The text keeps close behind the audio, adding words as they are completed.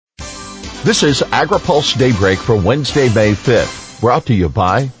This is AgriPulse Daybreak for Wednesday, May 5th, brought to you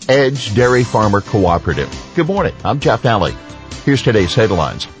by Edge Dairy Farmer Cooperative. Good morning. I'm Jeff Alley. Here's today's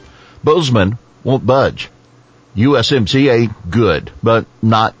headlines. Bozeman won't budge. USMCA good, but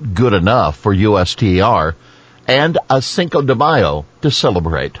not good enough for USTR. And a Cinco de Mayo to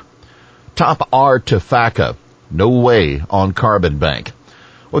celebrate. Top R to FACA. No way on carbon bank.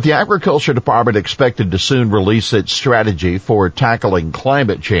 With the Agriculture Department expected to soon release its strategy for tackling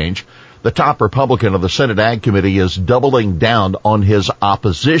climate change, the top Republican of the Senate Ag Committee is doubling down on his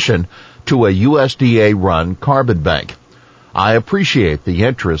opposition to a USDA-run carbon bank. I appreciate the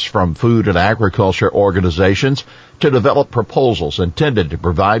interest from food and agriculture organizations to develop proposals intended to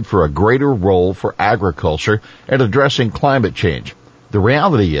provide for a greater role for agriculture in addressing climate change. The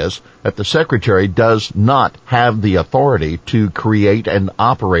reality is that the Secretary does not have the authority to create and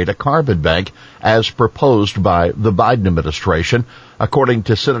operate a carbon bank as proposed by the Biden administration, according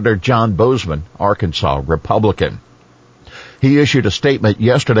to Senator John Bozeman, Arkansas Republican. He issued a statement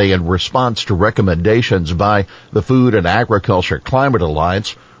yesterday in response to recommendations by the Food and Agriculture Climate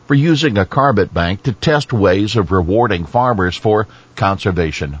Alliance for using a carbon bank to test ways of rewarding farmers for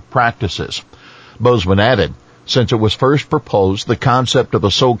conservation practices. Bozeman added, since it was first proposed, the concept of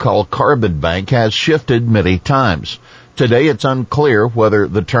a so-called carbon bank has shifted many times. Today it's unclear whether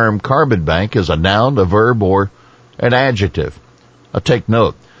the term carbon bank is a noun, a verb, or an adjective. Take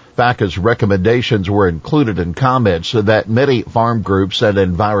note, FACA's recommendations were included in comments that many farm groups and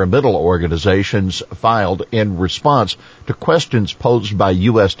environmental organizations filed in response to questions posed by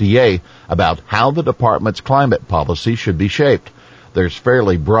USDA about how the department's climate policy should be shaped. There's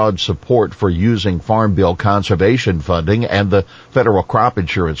fairly broad support for using Farm Bill conservation funding and the federal crop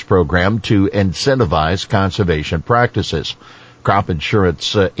insurance program to incentivize conservation practices. Crop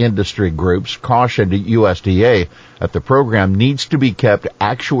insurance industry groups cautioned USDA that the program needs to be kept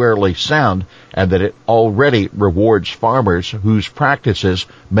actuarially sound and that it already rewards farmers whose practices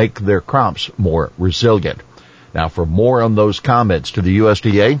make their crops more resilient. Now, for more on those comments to the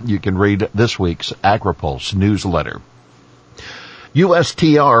USDA, you can read this week's AgriPulse newsletter.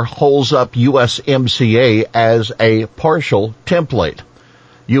 USTR holds up USMCA as a partial template.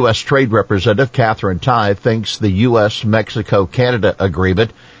 U.S. Trade Representative Katherine Tai thinks the U.S.-Mexico-Canada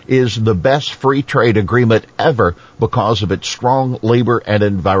agreement is the best free trade agreement ever because of its strong labor and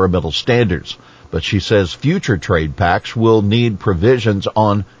environmental standards. But she says future trade pacts will need provisions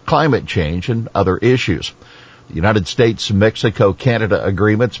on climate change and other issues. The United States-Mexico-Canada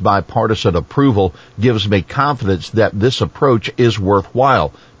agreement's bipartisan approval gives me confidence that this approach is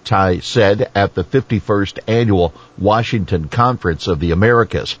worthwhile, Tai said at the 51st Annual Washington Conference of the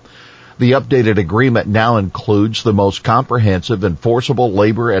Americas. The updated agreement now includes the most comprehensive enforceable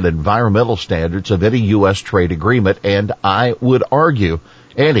labor and environmental standards of any U.S. trade agreement and, I would argue,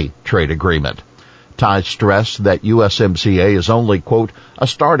 any trade agreement. Tai stressed that USMCA is only, quote, a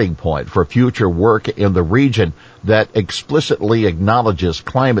starting point for future work in the region that explicitly acknowledges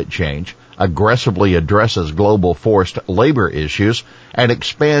climate change, aggressively addresses global forced labor issues, and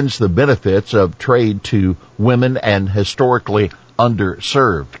expands the benefits of trade to women and historically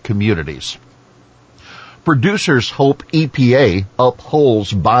underserved communities. Producers hope EPA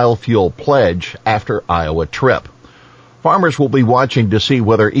upholds biofuel pledge after Iowa trip. Farmers will be watching to see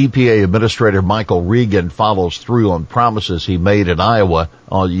whether EPA Administrator Michael Regan follows through on promises he made in Iowa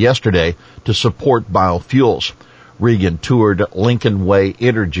yesterday to support biofuels. Regan toured Lincoln Way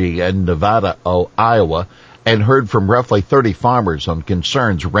Energy in Nevada, Iowa, and heard from roughly 30 farmers on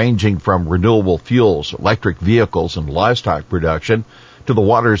concerns ranging from renewable fuels, electric vehicles, and livestock production to the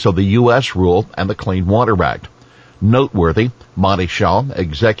Waters of the U.S. rule and the Clean Water Act. Noteworthy, Monty Shaw,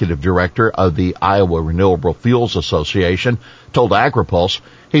 executive director of the Iowa Renewable Fuels Association, told AgriPulse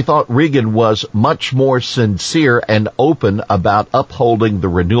he thought Regan was much more sincere and open about upholding the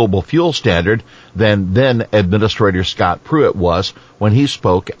renewable fuel standard than then Administrator Scott Pruitt was when he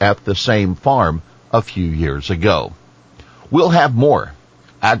spoke at the same farm a few years ago. We'll have more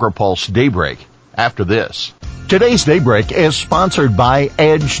AgriPulse Daybreak after this. Today's Daybreak is sponsored by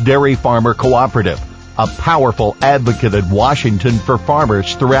Edge Dairy Farmer Cooperative, a powerful advocate in Washington for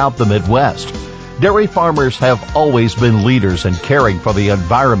farmers throughout the Midwest. Dairy farmers have always been leaders in caring for the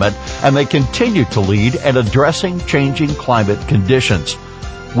environment, and they continue to lead in addressing changing climate conditions.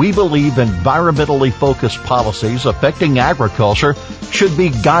 We believe environmentally focused policies affecting agriculture should be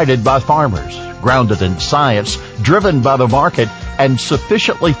guided by farmers, grounded in science, driven by the market, and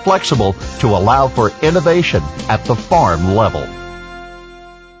sufficiently flexible to allow for innovation at the farm level.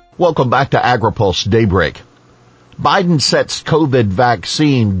 Welcome back to AgriPulse Daybreak. Biden sets COVID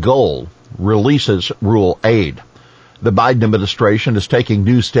vaccine goal, releases rural aid. The Biden administration is taking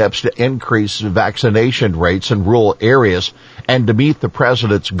new steps to increase vaccination rates in rural areas and to meet the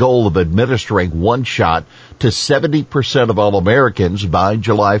president's goal of administering one shot to 70% of all Americans by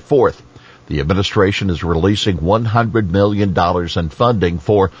July 4th. The administration is releasing $100 million in funding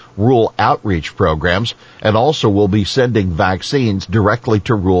for rural outreach programs and also will be sending vaccines directly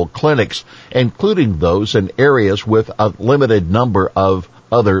to rural clinics, including those in areas with a limited number of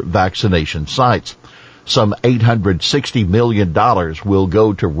other vaccination sites. Some $860 million will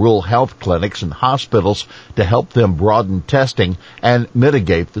go to rural health clinics and hospitals to help them broaden testing and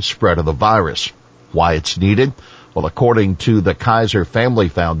mitigate the spread of the virus. Why it's needed? Well, according to the Kaiser Family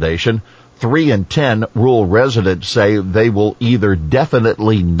Foundation, 3 in 10 rural residents say they will either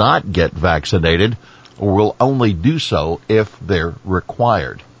definitely not get vaccinated or will only do so if they're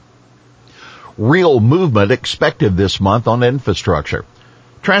required. Real movement expected this month on infrastructure.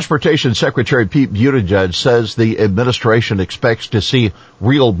 Transportation Secretary Pete Buttigieg says the administration expects to see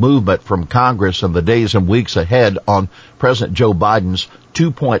real movement from Congress in the days and weeks ahead on President Joe Biden's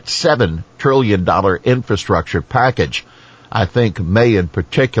 $2.7 trillion infrastructure package. I think May in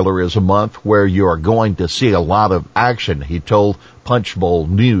particular is a month where you are going to see a lot of action, he told Punchbowl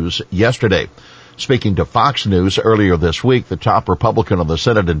News yesterday. Speaking to Fox News earlier this week, the top Republican on the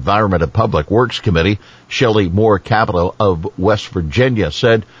Senate Environment and Public Works Committee, Shelley Moore Capito of West Virginia,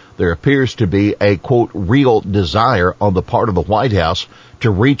 said there appears to be a, quote, real desire on the part of the White House to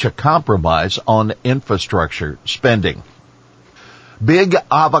reach a compromise on infrastructure spending. Big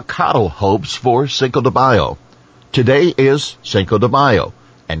avocado hopes for Cinco de Mayo. Today is Cinco de Mayo,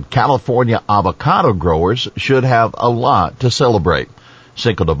 and California avocado growers should have a lot to celebrate.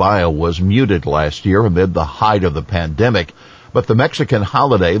 Cinco de Mayo was muted last year amid the height of the pandemic, but the Mexican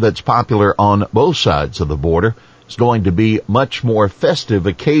holiday that's popular on both sides of the border is going to be much more festive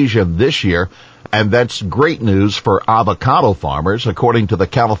occasion this year, and that's great news for avocado farmers, according to the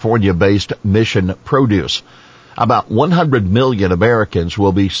California-based Mission Produce. About 100 million Americans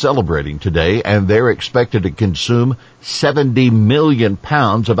will be celebrating today, and they're expected to consume 70 million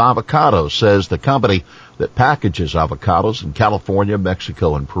pounds of avocados, says the company that packages avocados in California,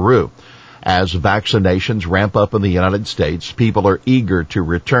 Mexico, and Peru. As vaccinations ramp up in the United States, people are eager to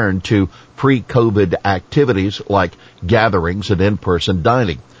return to pre-COVID activities like gatherings and in-person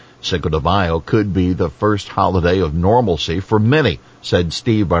dining. Cinco de Mayo could be the first holiday of normalcy for many, said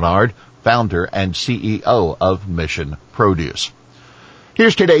Steve Barnard, founder and CEO of Mission Produce.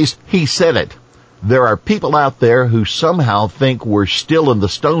 Here's today's He Said It. There are people out there who somehow think we're still in the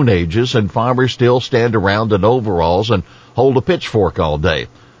Stone Ages and farmers still stand around in overalls and hold a pitchfork all day.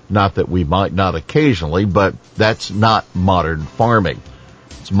 Not that we might not occasionally, but that's not modern farming.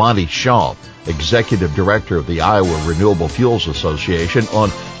 It's Monty Shaw, Executive Director of the Iowa Renewable Fuels Association, on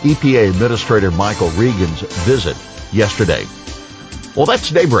EPA Administrator Michael Regan's visit yesterday. Well, that's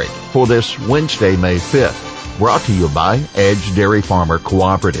Daybreak for this Wednesday, May 5th, brought to you by Edge Dairy Farmer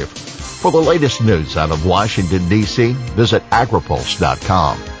Cooperative. For the latest news out of Washington, D.C., visit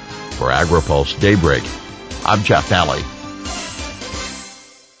agripulse.com. For AgriPulse Daybreak, I'm Jeff Nally.